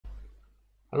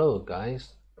Hello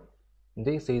guys,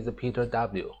 this is Peter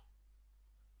W.,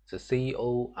 the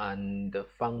CEO and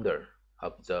founder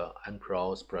of the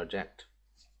ImPros project.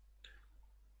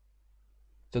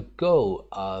 The goal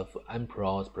of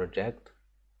ImPros project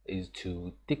is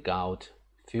to dig out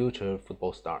future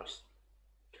football stars.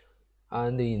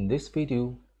 And in this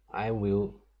video, I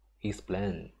will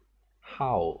explain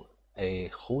how a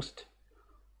host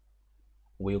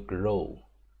will grow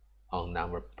on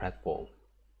our platform.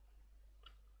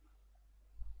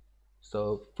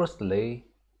 So firstly,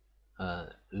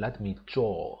 let me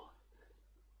draw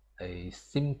a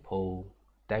simple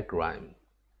diagram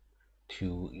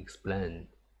to explain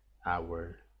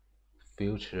our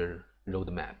future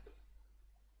roadmap.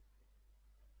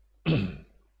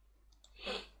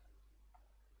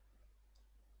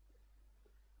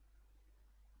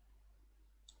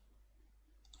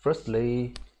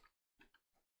 Firstly,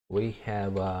 we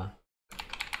have a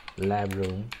live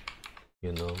room,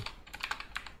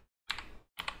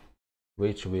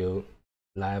 which will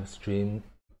live stream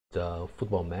the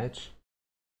football match,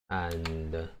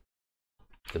 and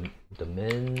the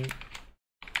man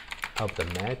of the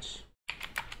match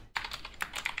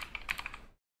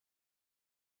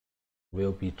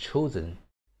will be chosen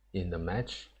in the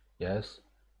match. Yes,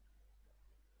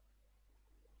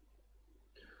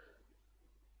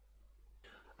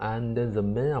 and the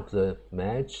man of the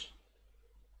match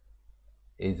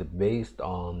is based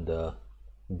on the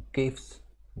gifts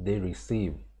they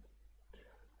receive.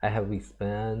 I have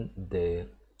expanded the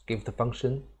gift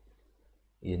function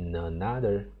in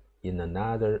another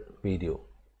video.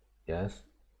 Yes,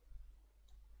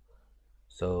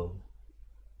 so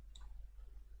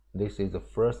this is the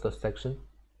first section,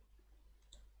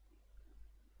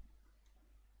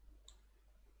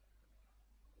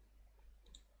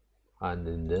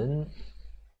 and then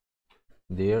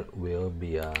there will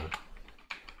be a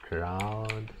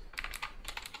crowd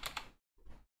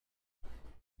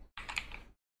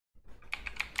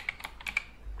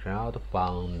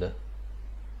fund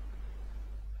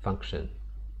function.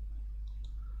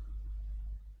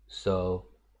 So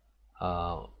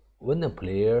when a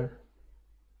player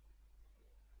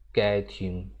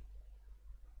getting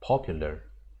popular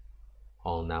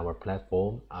on our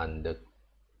platform and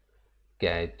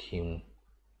getting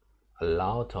a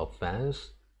lot of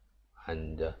fans,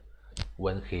 and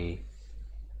when he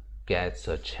gets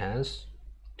a chance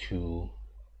to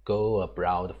go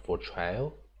abroad for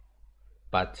trial,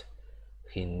 but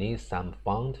he needs some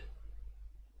fund,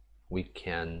 we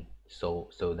can so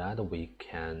that we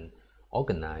can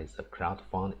organize a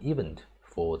crowdfund event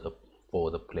for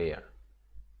the player.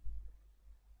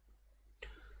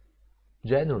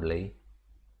 Generally,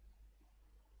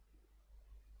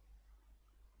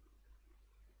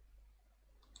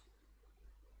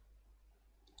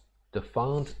 the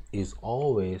fund is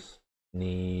always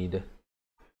need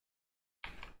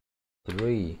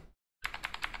 $3,000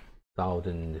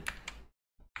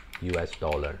 US,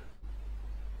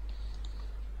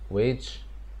 which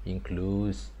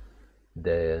includes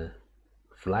the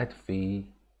flight fee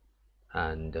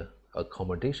and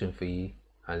accommodation fee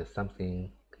and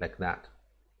something like that.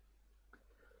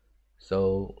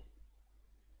 So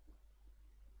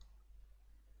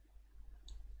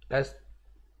let's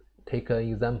take an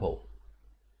example.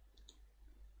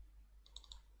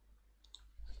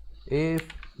 If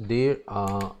there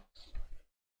are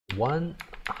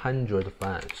 100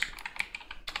 fans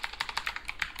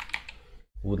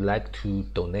would like to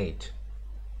donate,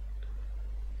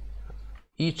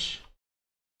 each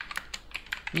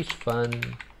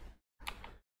fan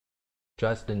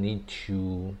just need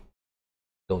to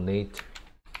donate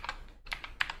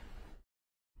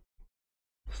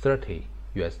 $30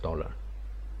 US.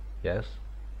 Yes,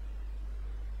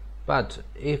 but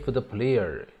if the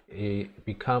player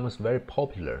becomes very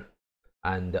popular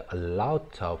and a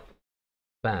lot of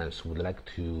fans would like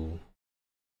to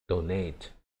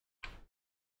donate,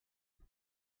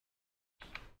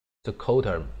 the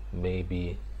quota may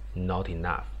be not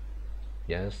enough.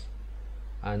 Yes,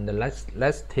 and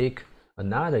let's take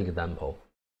another example.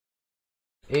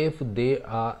 If there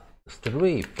are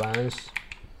 3 fans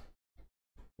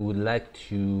who would like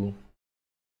to,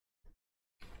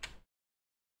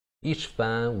 each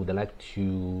fan would like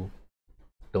to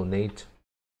donate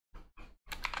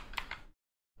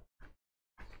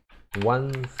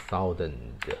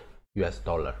 $1,000 US.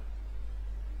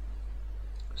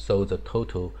 So the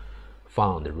total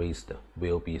fund raised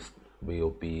will be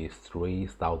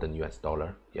 $3,000 US.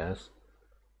 Yes,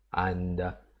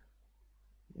 and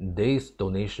this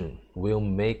donation will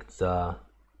make the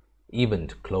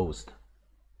event closed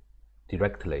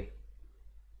directly.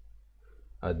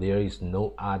 There is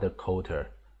no other quota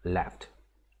left.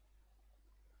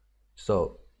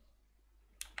 So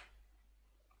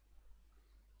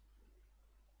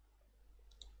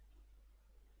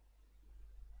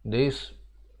this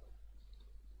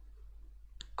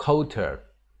quota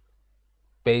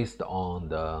based on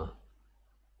the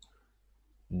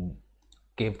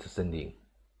gift sending.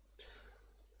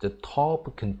 The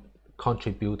top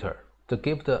contributor, the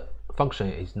gift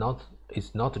function is not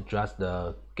just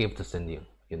the gift sending.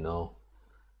 It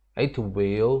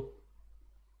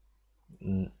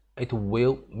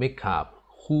will make up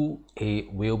who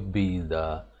will be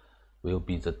the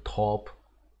top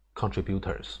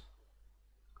contributors,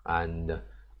 and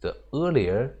the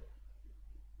earlier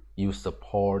you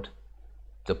support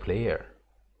the player,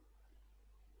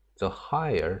 the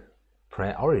higher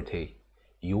priority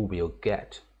you will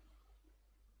get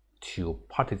to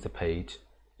participate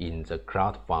in the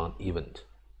crowdfund event.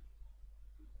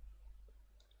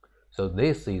 So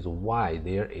this is why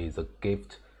there is a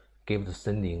gift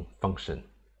sending function.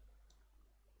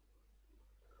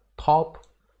 Top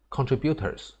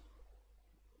contributors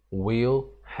will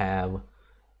have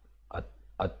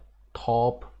a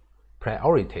top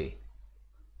priority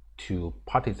to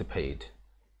participate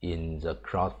in the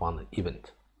crowdfund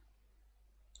event.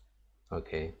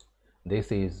 Okay,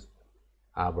 this is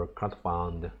our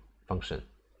crowdfund function.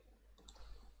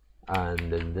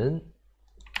 And then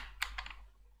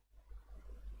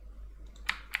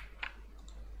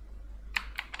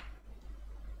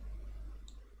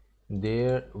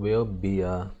there will be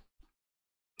a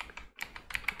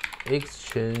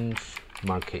exchange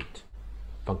market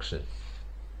function.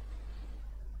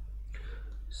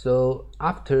 So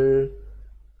after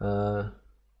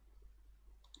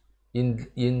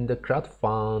in the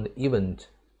crowdfund event,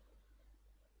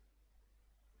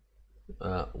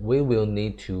 we will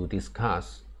need to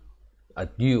discuss a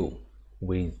deal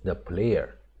with the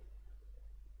player.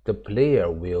 The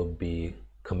player will be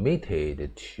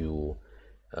committed to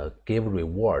give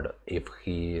reward if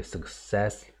he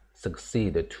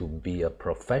succeed to be a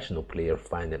professional player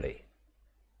finally.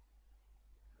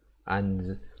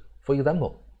 And for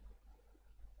example,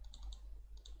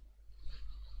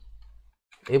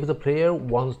 if the player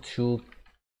wants to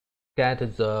get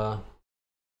the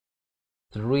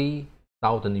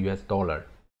 $3,000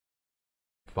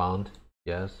 fund,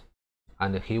 yes,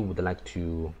 and he would like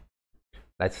to,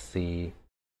 let's see,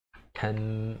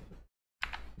 10%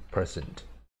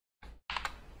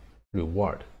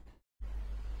 reward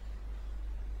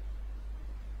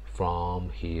from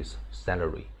his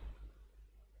salary,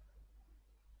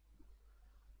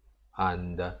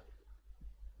 and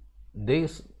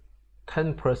this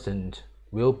 10%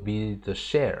 will be the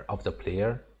share of the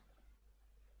player,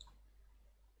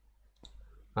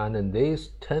 and this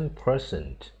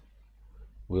 10%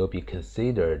 will be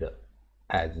considered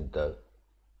as the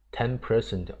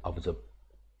 10% of the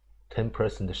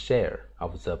 10% share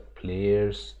of the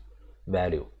player's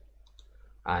value,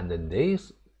 and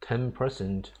this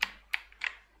 10%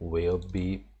 will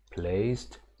be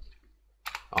placed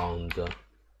on the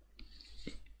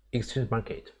exchange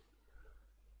market,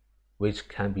 which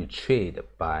can be traded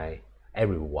by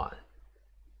everyone.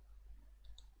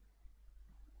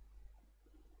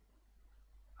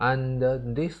 And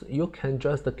this, you can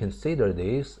just consider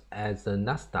this as a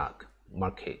Nasdaq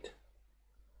market,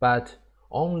 but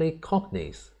only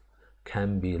companies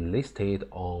can be listed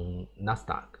on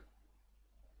Nasdaq,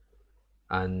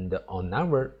 and on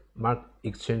our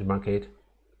exchange market,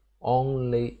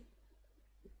 only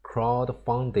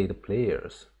crowd-funded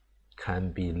players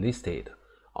can be listed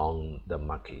on the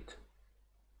market.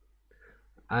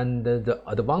 And the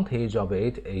advantage of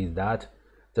it is that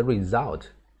the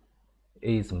result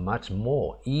is much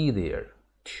more easier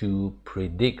to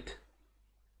predict.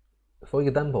 For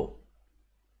example,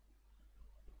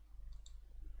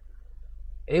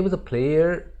 if the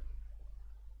player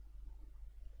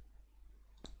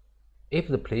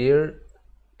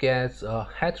gets a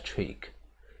hat trick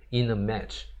in a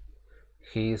match,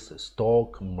 his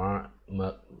stock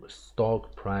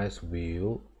price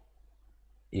will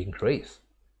increase.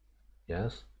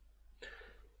 Yes.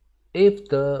 If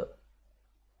the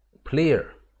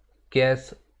player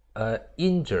gets an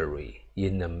injury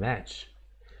in a match,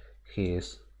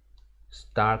 his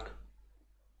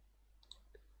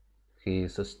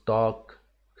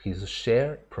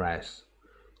share price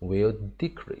will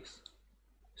decrease.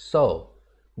 So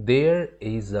there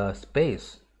is a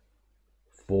space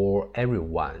for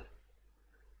everyone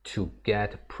to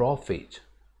get profit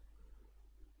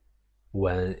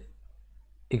when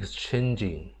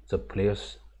exchanging the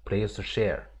player's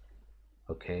share.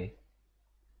 Okay.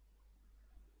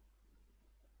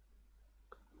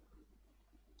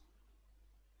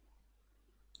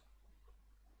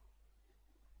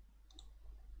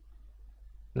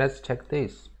 Let's check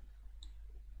this.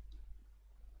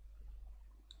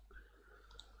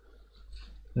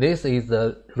 This is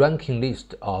the ranking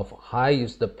list of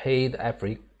highest paid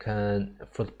African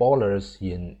footballers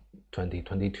in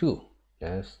 2022.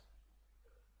 Yes.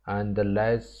 And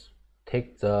let's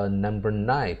take the number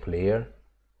 9 player,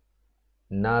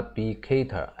 Naby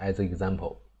Keita, as an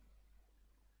example.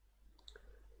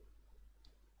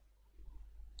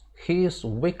 His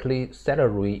weekly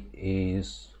salary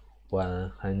is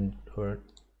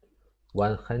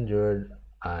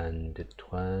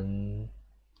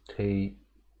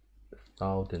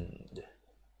 120,000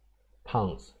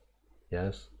 pounds.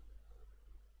 Yes.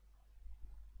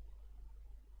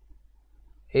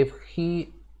 If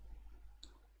he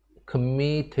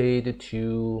committed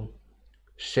to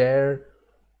share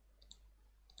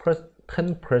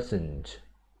 10%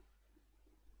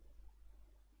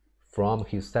 from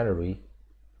his salary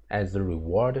as a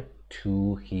reward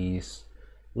to his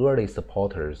early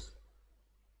supporters,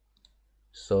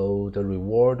 so the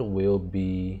reward will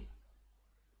be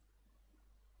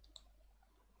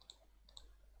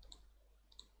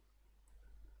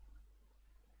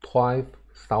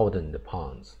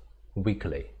 £12,000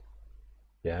 weekly.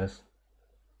 Yes,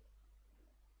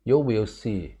 you will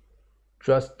see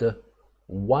just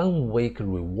 1 week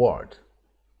reward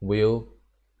will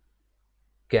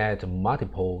get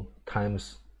multiple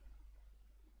times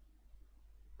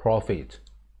profit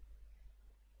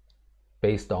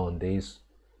based on this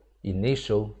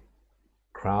initial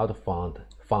fund.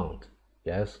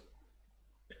 Yes,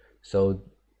 so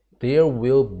there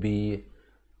will be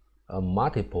a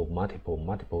multiple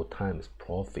times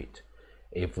profit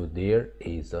if there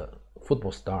is a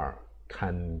football star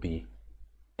can be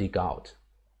dig out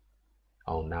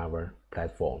on our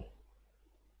platform.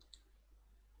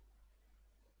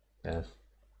 Yes.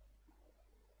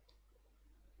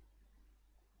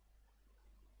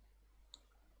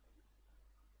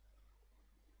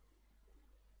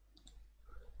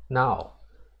 Now,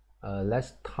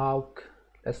 let's talk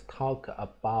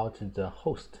about the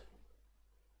host.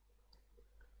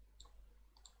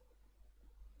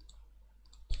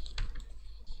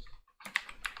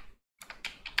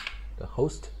 The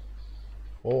host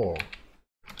or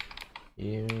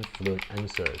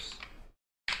influencers.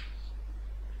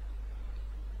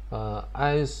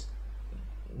 As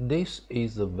this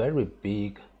is a very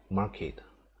big market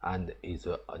and is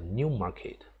a new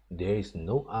market, there is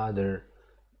no other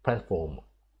platform,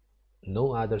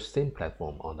 no other same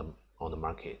platform on the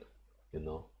market,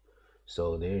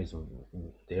 so there is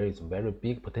very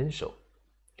big potential.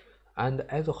 And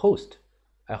as a host,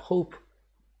 I hope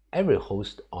every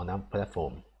host on our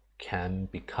platform can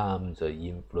become the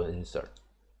influencer.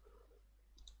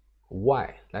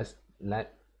 Why? Let's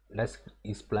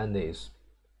explain this.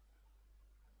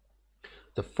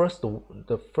 The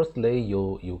firstly,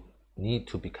 you need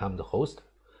to become the host,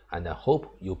 and I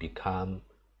hope you become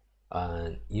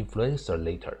an influencer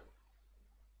later.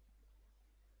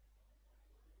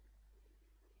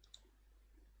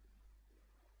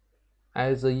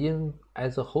 As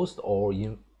a host or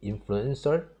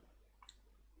influencer,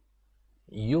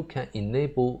 you can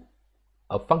enable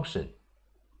a function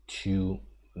to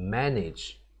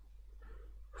manage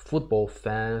football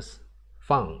fans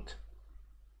fund.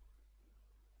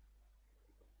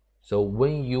 So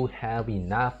when you have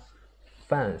enough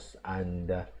fans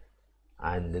and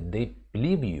they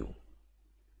believe you,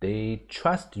 they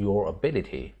trust your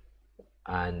ability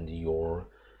and your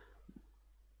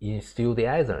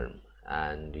enthusiasm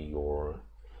and your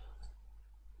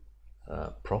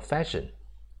profession,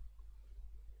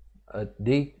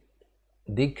 they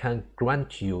can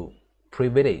grant you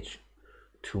privilege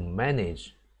to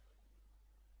manage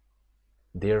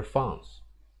their funds.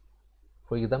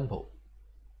 For example,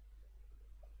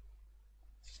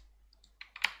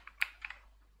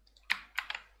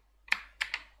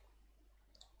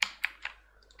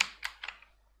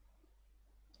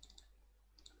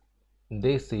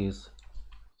 this is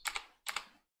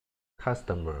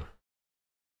customer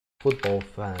football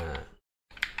fan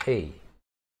A,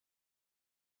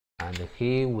 and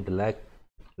he would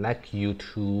like you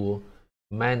to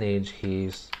manage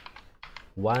his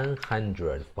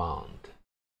 100 fund,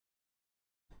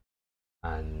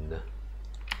 and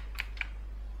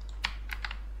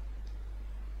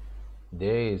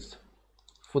there is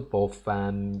football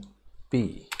fan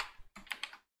B.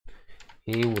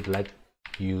 He would like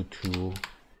you to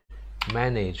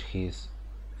manage his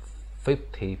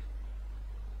 $50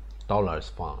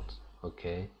 funds.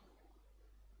 Okay.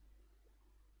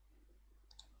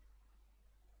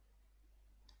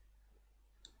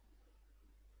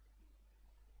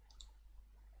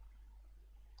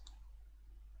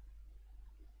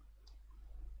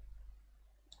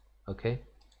 Okay,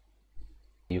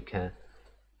 you can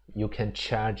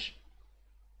charge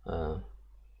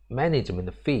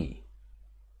management fee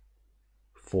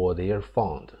for their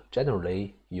fund.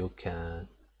 Generally, you can,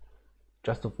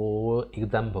 just for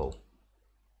example,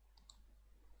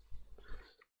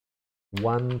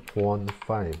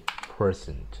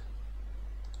 1.5%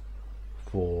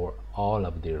 for all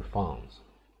of their funds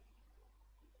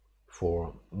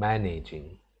for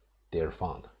managing their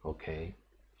fund. Okay,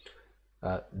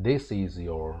 this is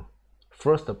your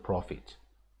first profit.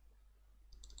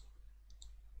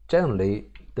 Generally,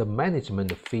 the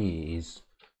management fee is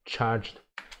charged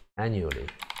annually.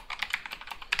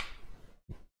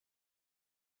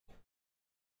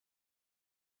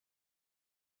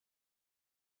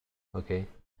 Okay,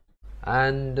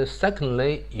 and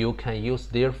secondly, you can use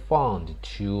their fund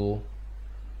to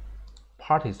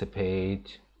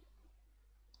participate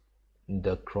in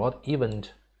the crowd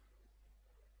event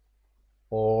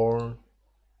or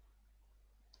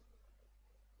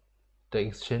the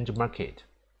exchange market.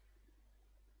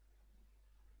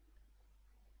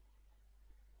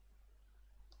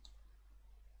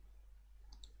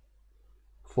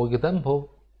 For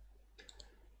example,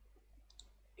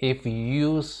 if you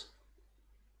use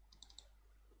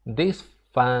this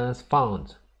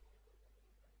fund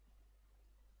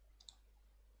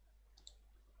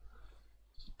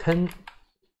 $10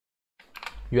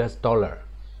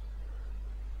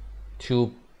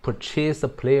 to purchase a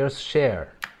player's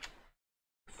share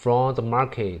from the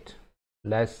market,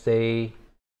 let's say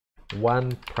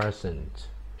 1%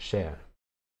 share.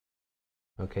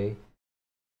 Okay,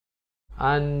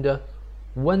 and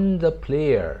when the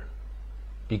player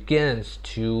begins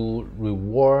to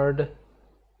reward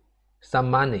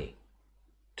some money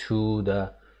to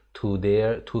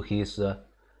his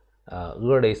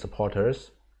early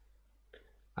supporters,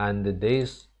 and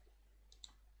this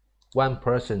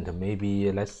 1%,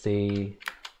 maybe let's say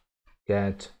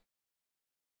get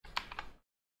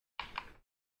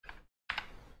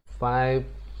 $50.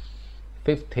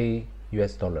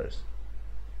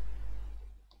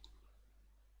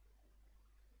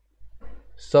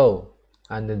 So,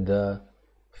 and the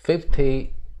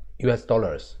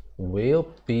 $50 will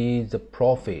be the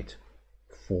profit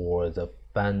for the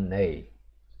Fund A.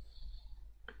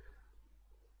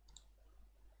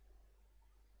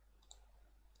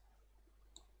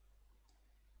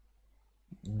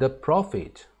 The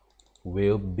profit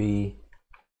will be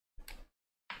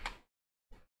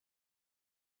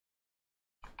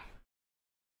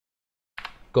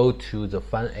go to the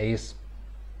Fund A's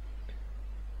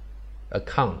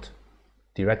account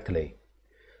directly.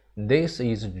 This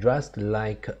is just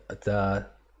like the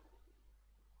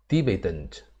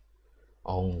dividend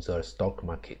on the stock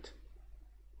market.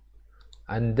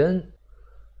 And then,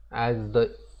 as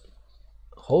the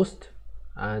host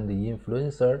and the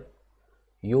influencer,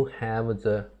 you have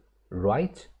the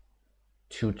right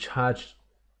to charge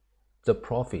the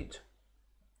profit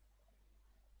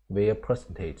via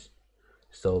percentage.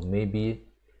 So maybe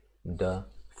the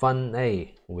Fund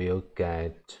A will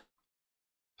get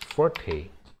 $40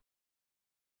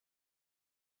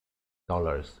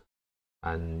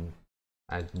 and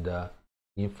the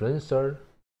influencer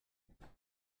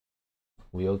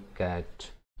will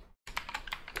get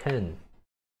 10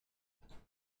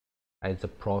 as a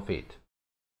profit.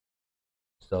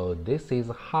 So this is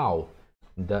how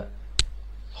the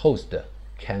host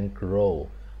can grow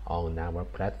on our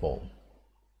platform.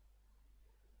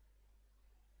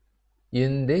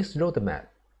 In this roadmap,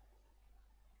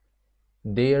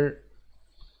 there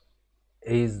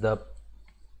is the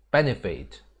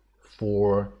benefit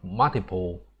for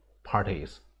multiple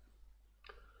parties.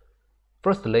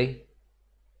 Firstly,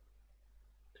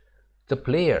 the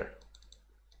player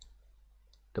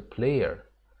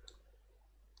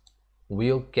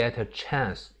will get a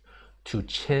chance to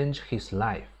change his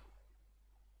life.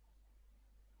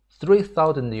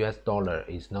 $3,000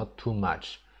 is not too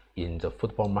much in the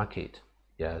football market,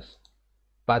 yes,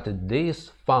 but this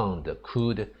fund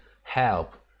could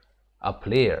help a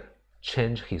player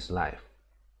change his life,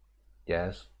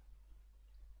 yes.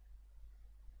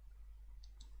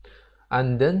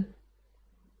 And then,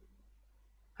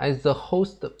 as the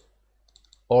host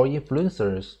or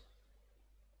influencers,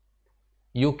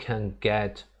 you can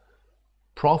get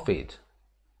profit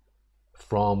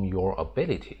from your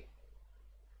ability,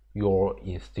 your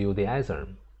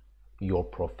enthusiasm, your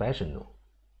professional,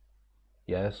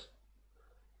 yes.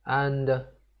 And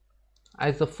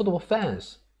as the football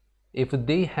fans, if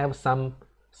they have some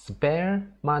spare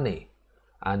money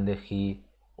and he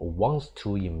wants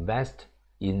to invest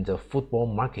in the football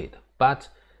market, but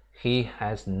he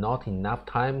has not enough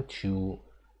time to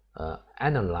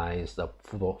analyze the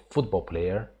football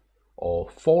player or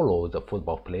follow the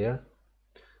football player,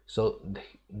 so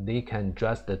they can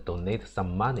just donate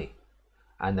some money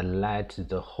and let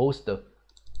the host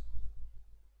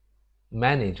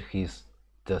manage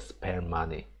the spare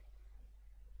money.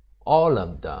 All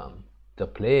of them, the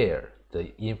player,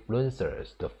 the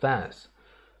influencers, the fans,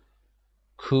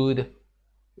 could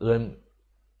earn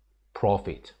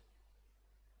profit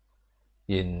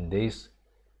in this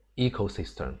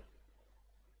ecosystem.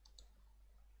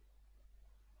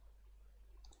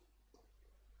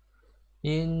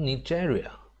 In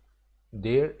Nigeria,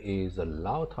 there is a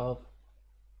lot of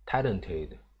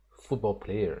talented football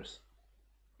players,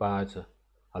 but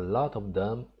a lot of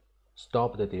them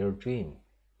stopped their dream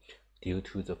due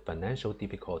to the financial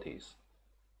difficulties.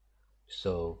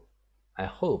 So I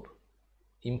hope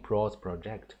ImPros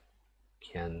project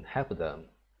can help them,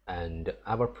 and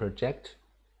our project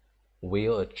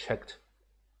will attract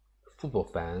football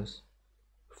fans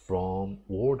from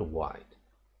worldwide.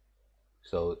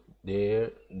 So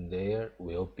there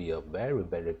will be a very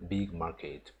big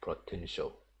market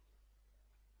potential.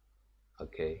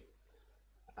 Okay,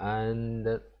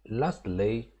 and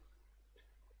lastly,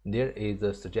 there is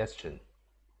a suggestion.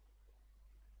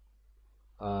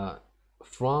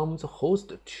 From the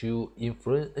host to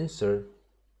influencer,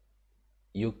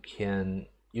 you can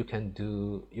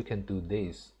do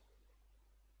this.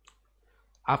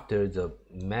 After the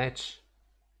match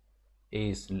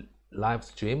is live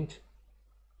streamed,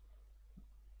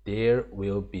 there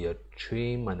will be a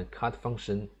trim and cut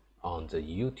function on the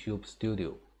YouTube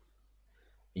studio.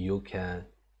 You can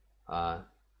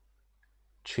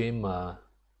trim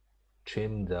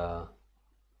the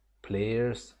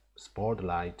player's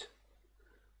spotlight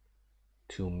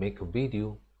to make a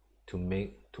video, to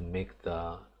make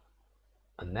the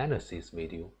analysis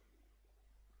video,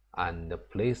 and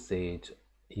place it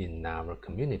in our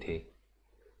community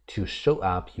to show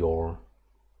up your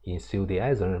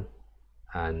enthusiasm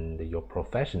and your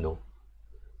professional.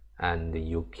 And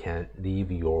you can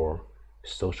leave your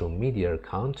social media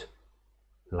account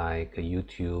like a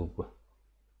YouTube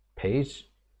page,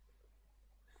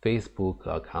 Facebook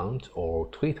account, or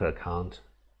Twitter account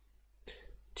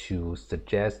to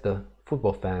suggest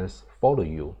football fans follow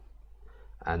you.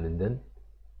 And then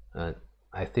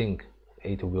I think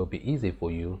it will be easy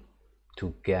for you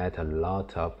to get a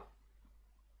lot of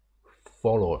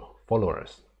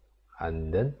followers,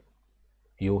 and then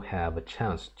you have a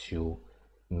chance to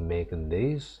make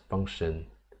this function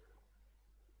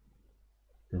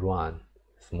run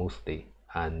smoothly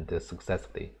and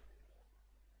successfully.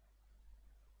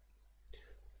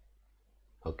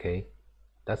 Okay,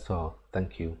 that's all.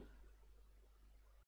 Thank you.